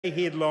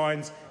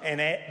headlines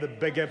and at the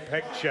bigger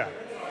picture.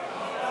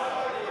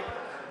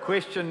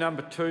 Question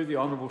number 2, the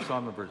Honourable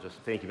Simon Bridges.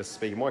 Thank you, Mr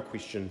Speaker. My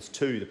question is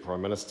to the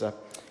Prime Minister,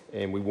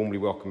 and we warmly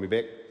welcome her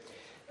back.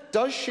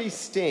 Does she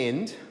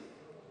stand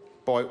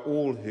by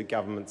all her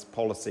government's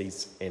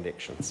policies and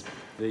actions?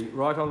 The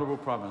Right Honourable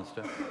Prime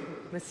Minister.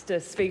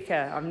 Mr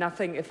Speaker, I'm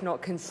nothing if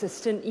not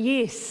consistent.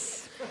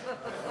 Yes.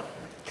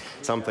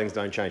 Some things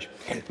don't change.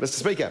 Mr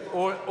Speaker.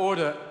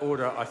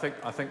 Order. I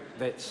think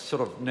that's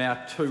sort of now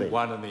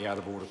 2-1 in the out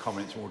of order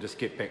comments, and we'll just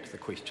get back to the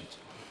questions.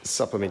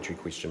 Supplementary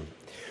question.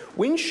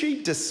 When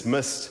she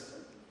dismissed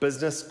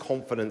business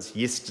confidence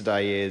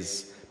yesterday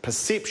as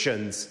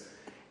perceptions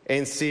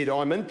and said,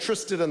 "I'm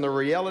interested in the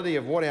reality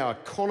of what our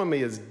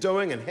economy is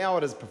doing and how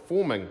it is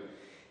performing,"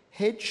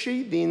 had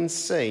she then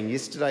seen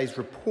yesterday's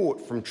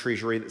report from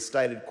Treasury that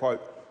stated,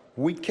 quote,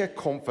 "weaker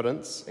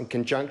confidence in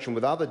conjunction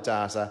with other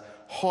data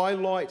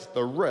highlight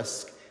the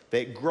risk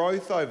that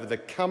growth over the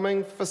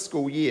coming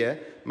fiscal year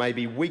may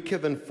be weaker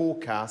than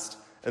forecast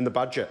in the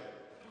budget"?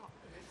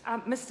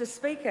 Mr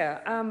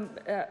Speaker,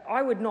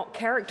 I would not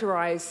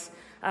characterise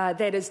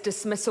that as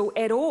dismissal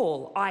at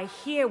all. I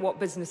hear what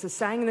business is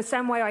saying in the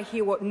same way I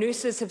hear what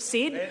nurses have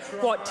said,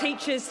 what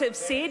teachers have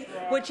said,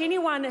 which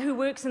anyone who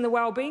works in the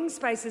wellbeing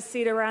space has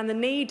said around the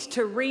need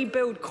to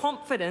rebuild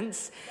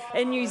confidence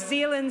in New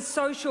Zealand's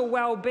social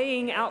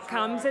wellbeing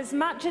outcomes as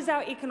much as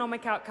our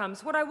economic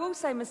outcomes. What I will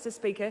say, Mr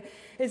Speaker,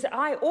 is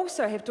I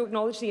also have to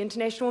acknowledge the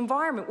international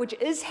environment, which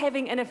is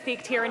having an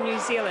effect here in New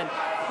Zealand,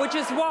 which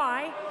is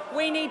why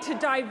we need to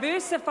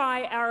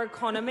diversify our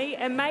economy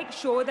and make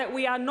sure that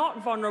we are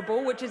not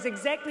vulnerable, which is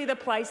exactly the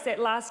place that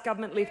last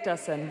government left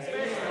us in.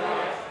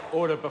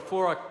 Order.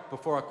 Before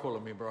I call a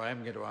member, I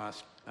am going to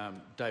ask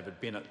David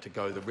Bennett to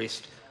go the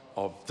rest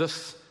of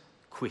this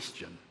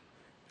question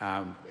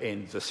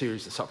and the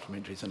series of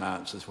supplementaries and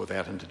answers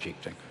without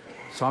interjecting.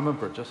 Simon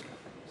Bridges.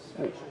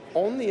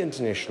 On the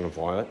international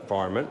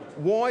environment,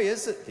 why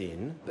is it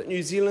then that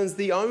New Zealand's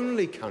the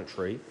only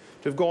country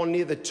to have gone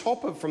near the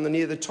top of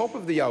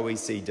the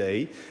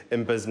OECD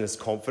in business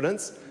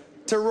confidence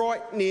to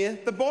right near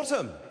the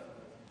bottom?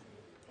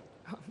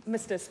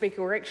 Mr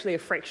Speaker, we're actually a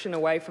fraction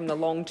away from the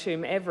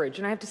long-term average.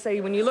 And I have to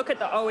say, when you look at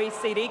the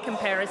OECD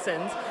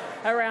comparisons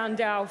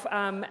around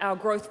our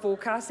growth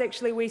forecasts,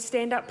 actually we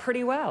stand up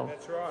pretty well.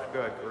 That's right.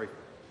 I agree.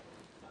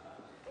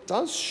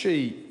 Does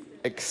she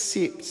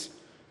accept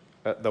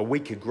the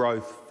weaker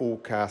growth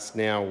forecast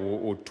now,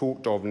 or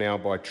talked of now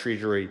by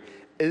Treasury,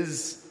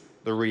 is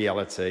the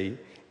reality,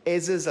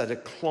 as is a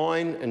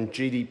decline in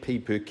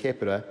GDP per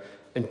capita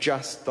in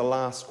just the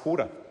last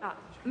quarter?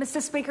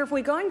 Mr Speaker, if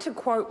we're going to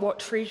quote what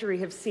Treasury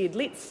have said,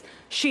 let's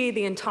share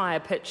the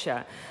entire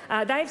picture.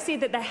 They've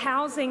said that the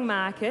housing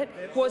market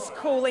was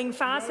cooling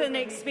faster than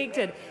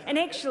expected. And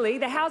actually,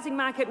 the housing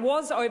market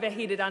was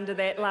overheated under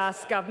that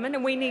last government,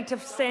 and we need to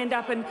stand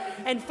up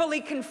and fully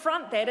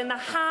confront that and the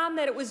harm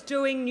that it was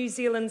doing New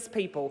Zealand's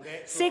people.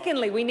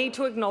 Secondly, we need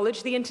to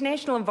acknowledge the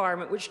international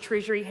environment, which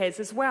Treasury has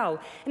as well.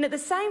 And at the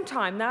same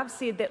time, they've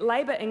said that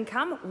labour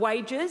income,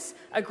 wages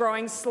are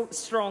growing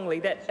strongly,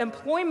 that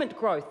employment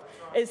growth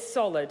is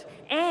solid,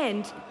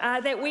 and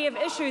that we have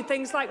issued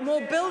things like more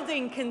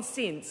building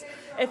consents.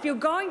 If you're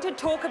going to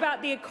talk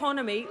about the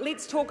economy,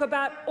 let's talk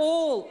about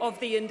all of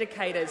the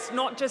indicators,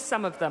 not just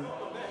some of them.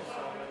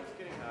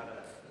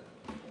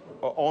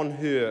 On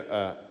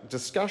her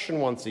discussion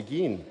once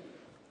again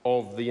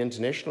of the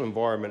international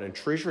environment and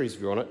Treasury's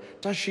view on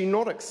it, does she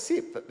not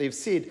accept that they've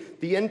said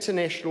the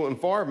international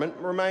environment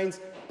remains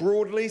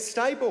broadly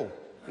stable?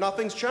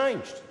 Nothing's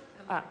changed.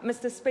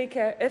 Mr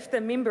Speaker, if the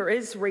member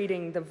is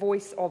reading the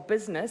voice of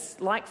business,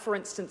 like for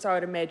instance I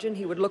would imagine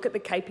he would look at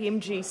the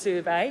KPMG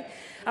survey,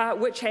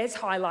 which has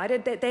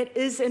highlighted that that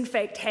is in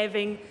fact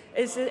having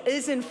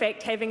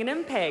an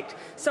impact.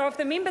 So if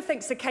the member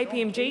thinks the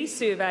KPMG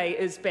survey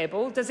is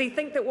babble, does he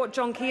think that what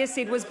John Keir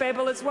said was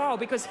babble as well?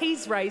 Because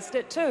he's raised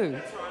it too.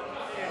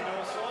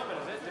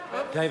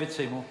 David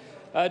Seymour.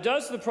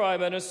 Does the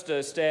Prime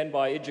Minister stand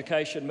by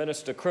Education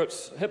Minister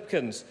Chris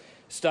Hipkins'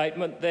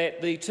 statement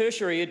that the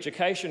Tertiary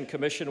Education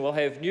Commission will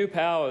have new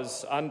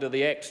powers under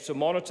the Act to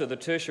monitor the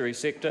tertiary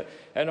sector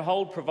and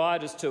hold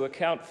providers to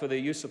account for their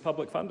use of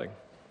public funding?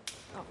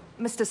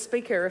 Mr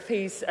Speaker, if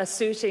he's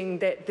asserting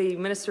that the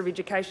Minister of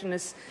Education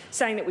is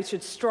saying that we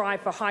should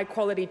strive for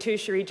high-quality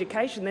tertiary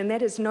education, then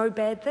that is no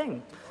bad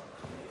thing.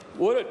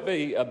 Would it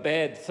be a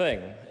bad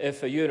thing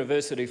if a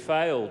university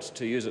failed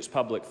to use its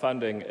public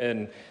funding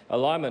in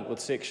alignment with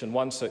Section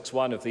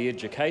 161 of the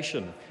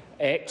Education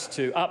Act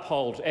to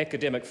uphold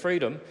academic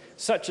freedom,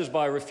 such as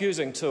by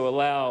refusing to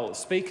allow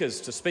speakers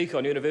to speak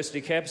on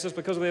university campuses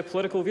because of their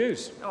political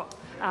views?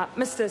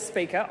 Mr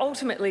Speaker,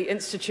 ultimately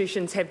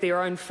institutions have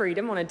their own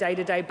freedom on a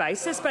day-to-day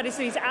basis, but if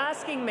he is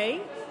asking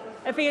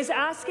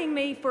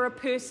me for a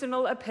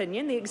personal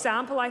opinion, the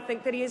example I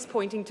think that he is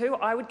pointing to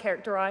I would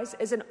characterise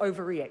as an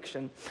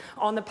overreaction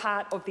on the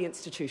part of the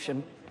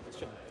institution.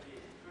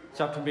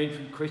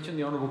 Supplementary question,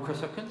 the Honourable Chris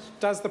Hipkins.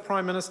 Does the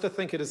Prime Minister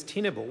think it is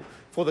tenable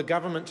for the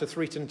government to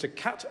threaten to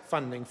cut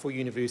funding for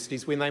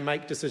universities when they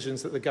make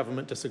decisions that the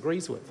government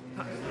disagrees with?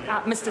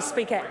 Mr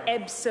Speaker,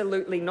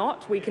 absolutely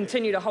not. We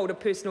continue to hold a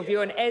personal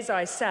view, and as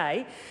I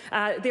say,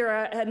 there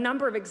are a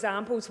number of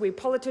examples where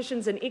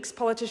politicians and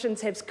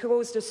ex-politicians have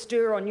caused a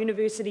stir on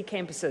university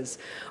campuses.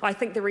 I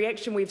think the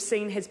reaction we've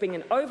seen has been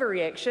an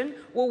overreaction.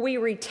 Will we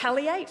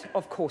retaliate?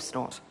 Of course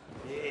not.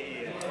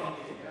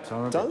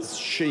 Does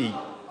she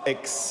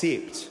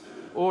accept?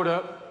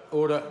 Order.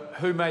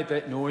 Who made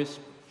that noise?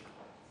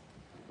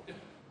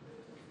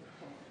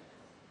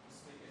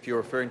 If you're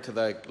referring to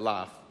the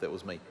laugh, that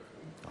was me.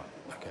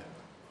 Okay.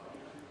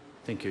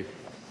 Thank you.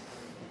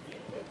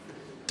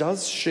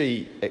 Does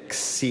she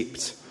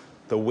accept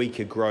the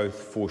weaker growth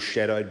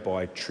foreshadowed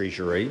by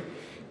Treasury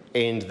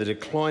and the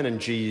decline in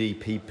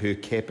GDP per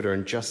capita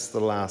in just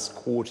the last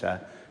quarter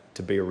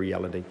to be a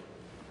reality?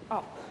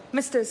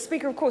 Mr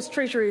Speaker, of course,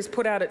 Treasury has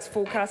put out its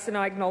forecast, and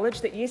I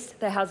acknowledge that, yes,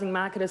 the housing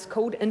market is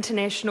cooled.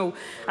 International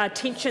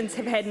tensions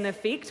have had an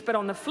effect. But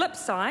on the flip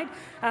side,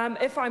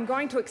 if I'm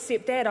going to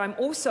accept that, I'm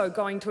also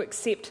going to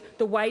accept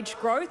the wage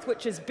growth,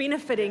 which is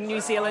benefiting New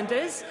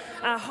Zealanders,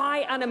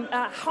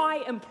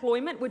 high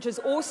employment, which is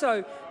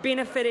also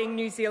benefiting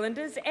New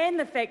Zealanders, and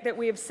the fact that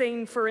we have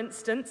seen, for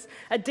instance,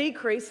 a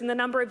decrease in the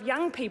number of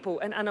young people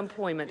in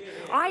unemployment.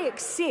 I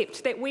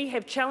accept that we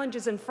have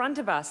challenges in front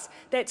of us.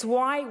 That's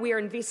why we're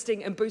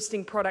investing in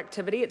boosting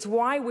productivity. It's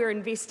why we're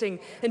investing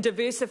in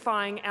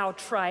diversifying our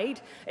trade.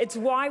 It's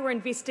why we're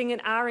investing in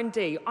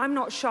R&D. I'm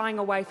not shying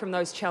away from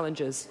those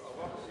challenges.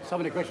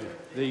 Somebody question.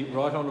 The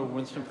Right Honourable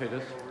Winston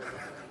Peters.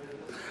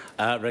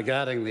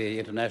 Regarding the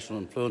international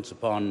influence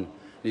upon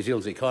New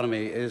Zealand's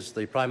economy, is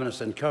the Prime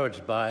Minister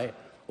encouraged by,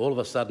 all of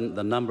a sudden,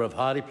 the number of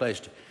highly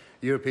placed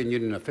European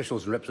Union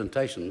officials and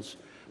representations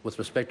with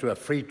respect to a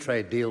free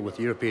trade deal with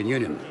the European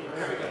Union?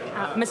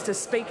 Mr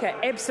Speaker,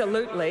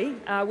 absolutely.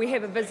 We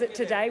have a visit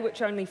today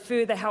which only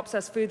further helps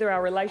us further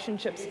our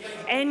relationships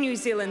and New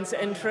Zealand's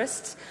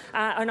interests.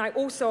 And I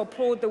also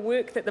applaud the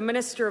work that the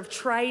Minister of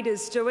Trade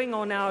is doing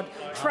on our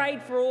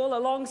Trade for All,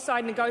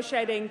 alongside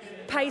negotiating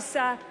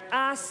PACER,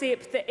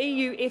 RCEP, the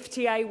EU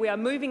FTA. We are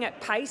moving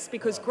at pace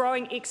because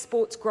growing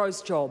exports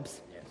grows jobs.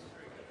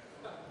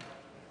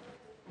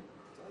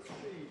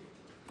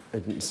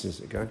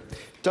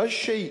 Does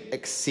she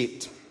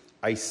accept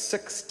a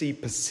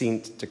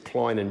 60%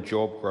 decline in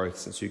job growth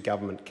since her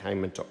government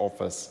came into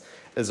office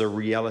is a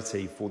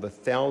reality for the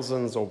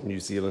thousands of New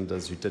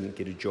Zealanders who didn't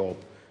get a job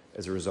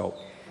as a result?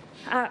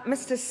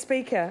 Mr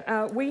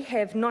Speaker, we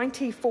have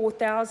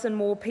 94,000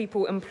 more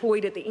people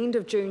employed at the end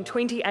of June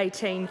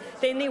 2018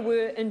 than there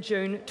were in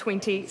June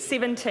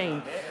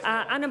 2017.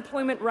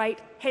 Unemployment rate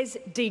has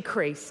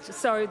decreased.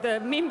 So the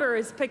member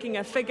is picking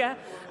a figure,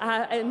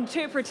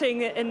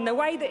 interpreting it in the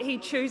way that he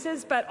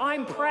chooses, but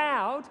I'm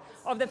proud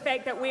of the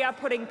fact that we are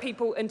putting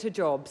people into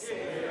jobs.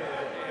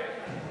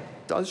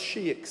 Does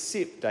she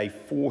accept a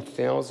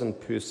 4,000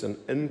 person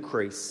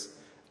increase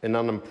in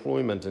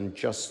unemployment in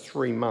just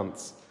 3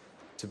 months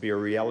to be a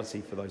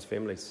reality for those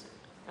families?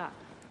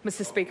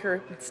 Mr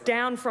Speaker, it's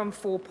down from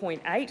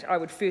 4.8. I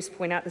would first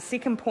point out. The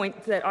second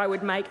point that I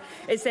would make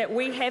is that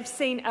we have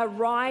seen a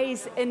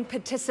rise in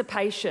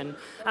participation.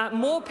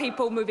 More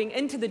people moving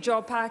into the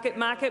job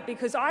market,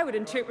 because I would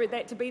interpret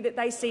that to be that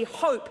they see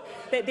hope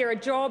that there are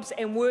jobs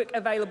and work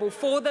available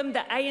for them.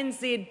 The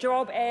ANZ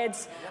job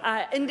ads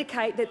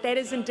indicate that that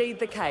is indeed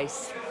the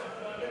case.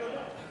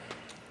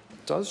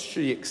 Does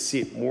she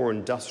accept more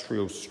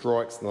industrial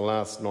strikes in the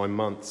last 9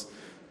 months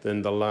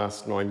than the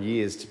last 9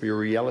 years to be a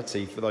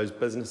reality for those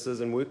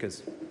businesses and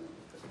workers?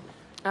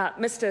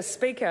 Mr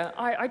Speaker,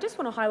 I just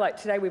want to highlight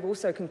today we've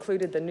also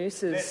concluded the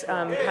nurses'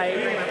 pay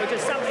agreement, which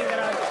is something that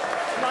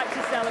I'd like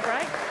to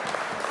celebrate.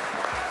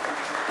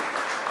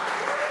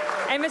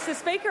 And Mr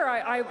Speaker,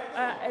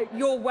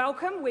 you're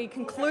welcome. We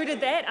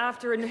concluded that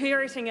after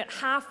inheriting it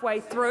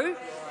halfway through.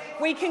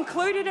 We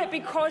concluded it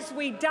because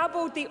we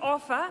doubled the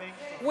offer,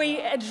 we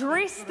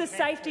addressed the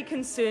safety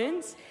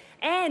concerns,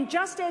 and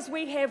just as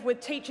we have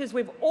with teachers,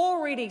 we've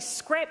already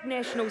scrapped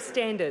national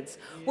standards.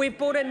 We've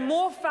brought in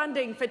more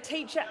funding for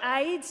teacher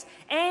aides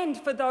and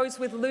for those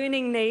with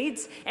learning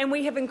needs, and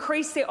we have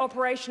increased their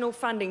operational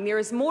funding. There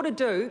is more to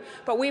do,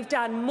 but we've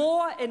done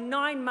more in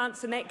 9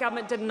 months than that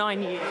government did in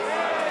 9 years.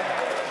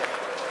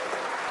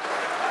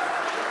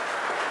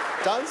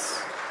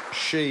 Does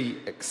she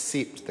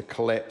accept the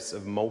collapse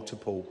of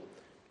multiple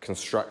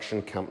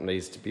construction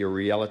companies to be a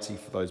reality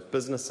for those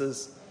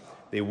businesses,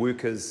 their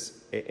workers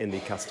and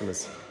their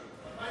customers?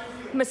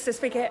 Mr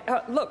Speaker,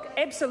 look,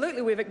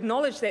 absolutely we've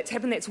acknowledged that's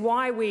happened. That's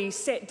why we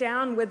sat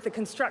down with the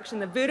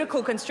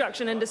vertical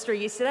construction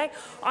industry yesterday.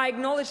 I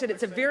acknowledge that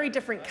it's a very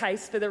different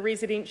case for the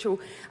residential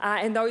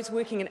and those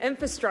working in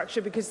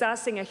infrastructure, because they're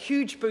seeing a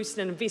huge boost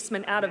in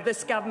investment out of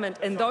this government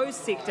in those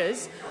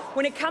sectors.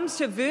 When it comes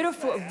to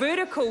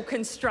vertical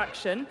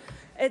construction,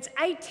 it's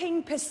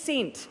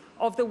 18%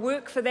 of the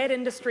work for that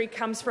industry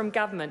comes from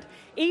government.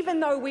 Even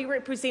though we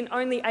represent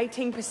only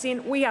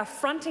 18%, we are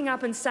fronting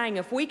up and saying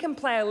if we can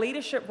play a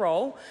leadership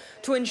role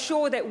to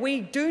ensure that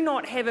we do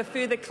not have a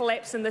further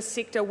collapse in this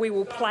sector, we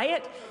will play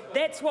it.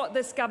 That's what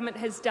this government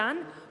has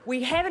done.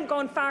 We haven't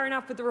gone far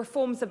enough with the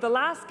reforms of the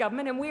last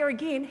government, and we are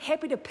again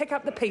happy to pick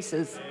up the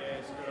pieces.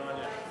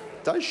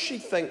 Does she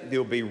think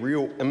there'll be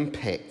real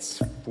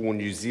impacts for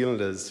New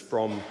Zealanders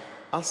from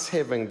us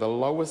having the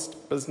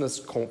lowest business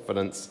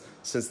confidence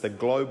since the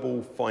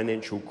global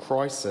financial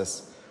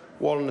crisis,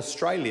 while in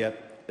Australia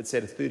it's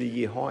at a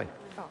 30-year high?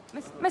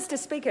 Mr.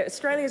 Speaker,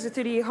 Australia is a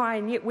 30-year high,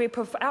 and yet we're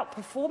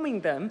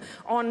outperforming them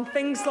on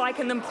things like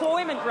an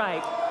employment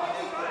rate.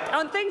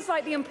 On things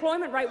like the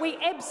employment rate, we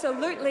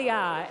absolutely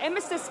are. And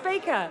Mr.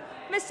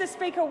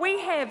 Speaker,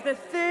 we have the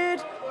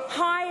third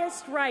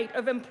highest rate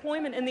of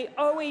employment in the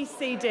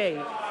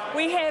OECD.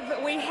 We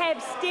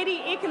have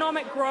steady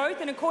economic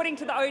growth, and according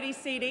to the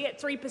OECD,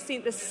 at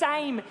 3%, the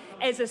same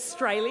as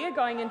Australia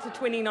going into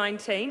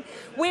 2019.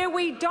 Where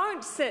we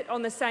don't sit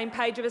on the same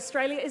page of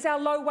Australia is our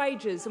low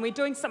wages, and we're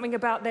doing something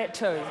about that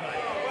too.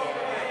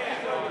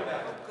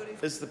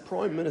 Is the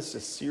Prime Minister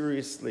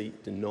seriously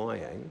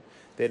denying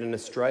that in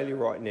Australia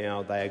right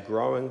now they are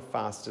growing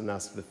faster than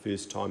us for the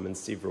first time in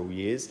several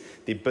years,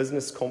 their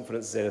business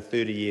confidence is at a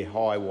 30-year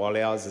high while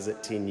ours is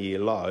at 10-year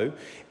low,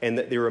 and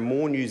that there are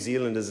more New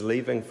Zealanders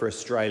leaving for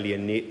Australia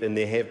net than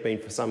there have been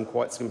for some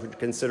quite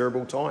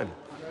considerable time?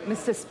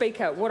 Mr.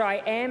 Speaker, what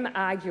I am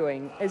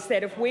arguing is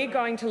that if we're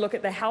going to look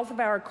at the health of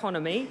our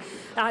economy,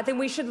 then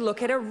we should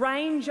look at a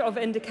range of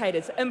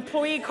indicators.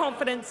 Employee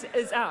confidence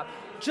is up,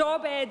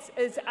 job ads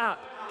is up,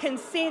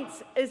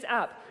 consents is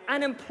up.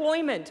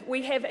 Unemployment,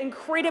 we have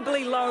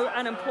incredibly low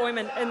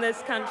unemployment in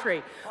this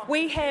country.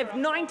 We have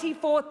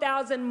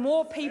 94,000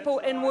 more people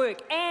in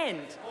work, and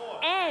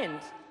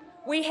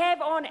we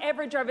have on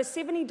average over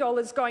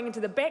 $70 going into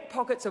the back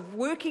pockets of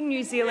working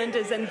New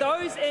Zealanders and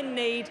those in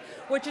need,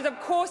 which is, of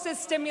course, is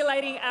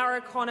stimulating our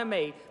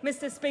economy.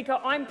 Mr. Speaker,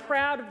 I'm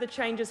proud of the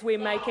changes we're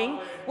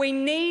making. We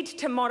need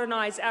to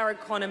modernise our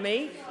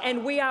economy,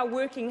 and we are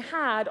working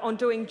hard on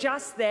doing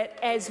just that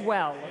as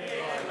well.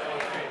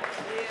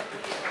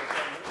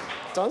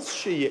 Does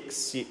she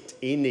accept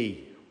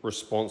any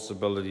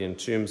responsibility in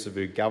terms of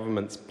her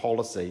government's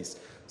policies,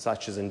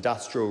 such as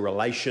industrial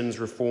relations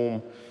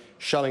reform,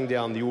 shutting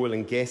down the oil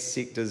and gas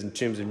sectors in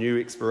terms of new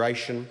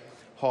exploration,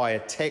 higher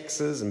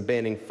taxes and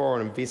banning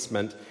foreign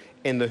investment,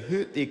 and the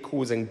hurt they're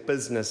causing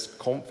business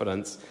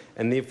confidence,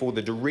 and therefore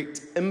the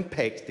direct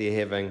impact they're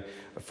having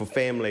for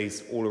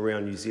families all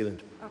around New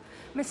Zealand?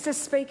 Mr.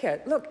 Speaker,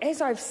 look,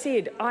 as I've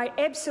said, I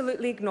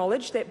absolutely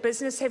acknowledge that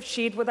business have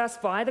shared with us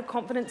via the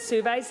confidence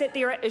surveys that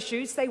there are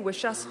issues they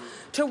wish us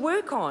to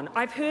work on.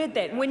 I've heard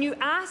that. When you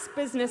ask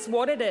business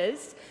what it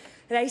is,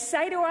 they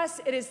say to us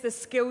it is the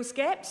skills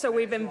gap, so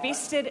we've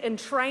invested in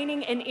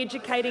training and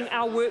educating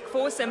our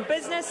workforce, and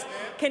business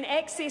can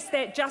access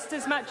that just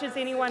as much as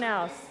anyone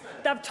else.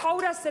 They've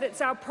told us that it's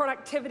our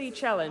productivity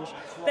challenge.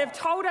 They've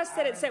told us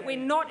that it's that we're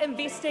not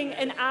investing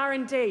in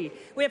R&D.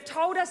 They've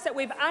told us that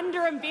we've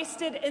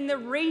underinvested in the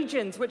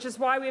regions, which is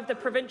why we have the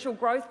Provincial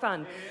Growth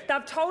Fund.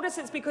 They've told us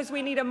it's because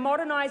we need to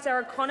modernise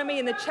our economy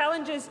and the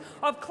challenges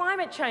of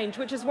climate change,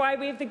 which is why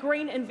we have the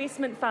Green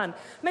Investment Fund.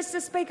 Mr.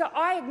 Speaker,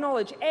 I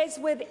acknowledge, as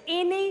with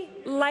any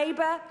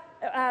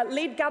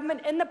Labor-led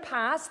government in the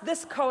past,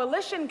 this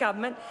coalition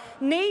government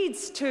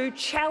needs to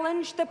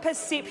challenge the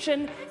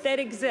perception that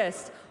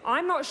exists.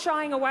 I'm not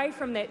shying away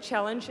from that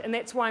challenge, and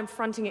that's why I'm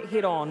fronting it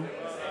head on.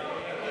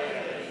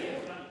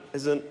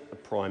 Isn't the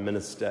Prime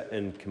Minister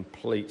in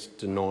complete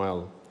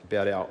denial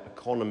about our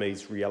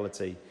economy's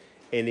reality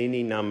and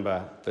any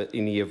number that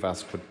any of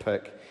us could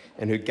pick,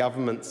 and her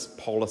government's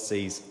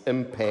policies'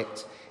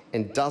 impact?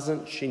 And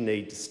doesn't she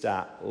need to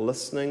start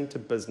listening to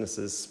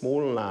businesses,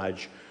 small and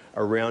large,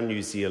 around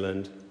New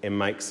Zealand and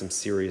make some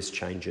serious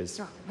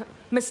changes?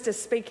 Mr.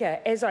 Speaker,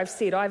 as I've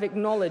said, I've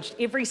acknowledged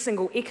every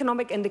single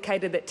economic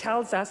indicator that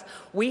tells us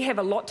we have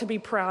a lot to be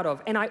proud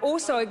of, and I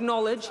also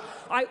acknowledge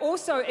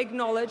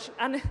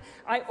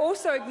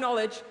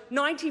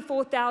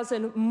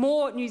 94,000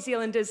 more New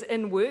Zealanders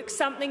in work,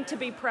 something to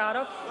be proud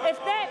of. If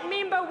that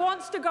member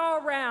wants to go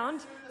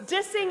around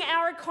dissing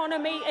our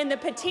economy and the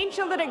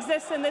potential that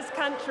exists in this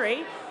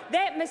country,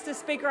 that, Mr.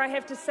 Speaker, I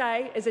have to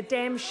say, is a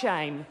damn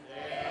shame.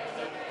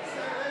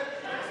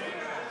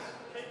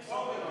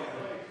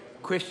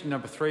 Question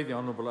number 3, the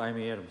Honourable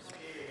Amy Adams.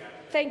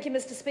 Thank you,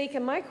 Mr. Speaker.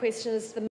 My question is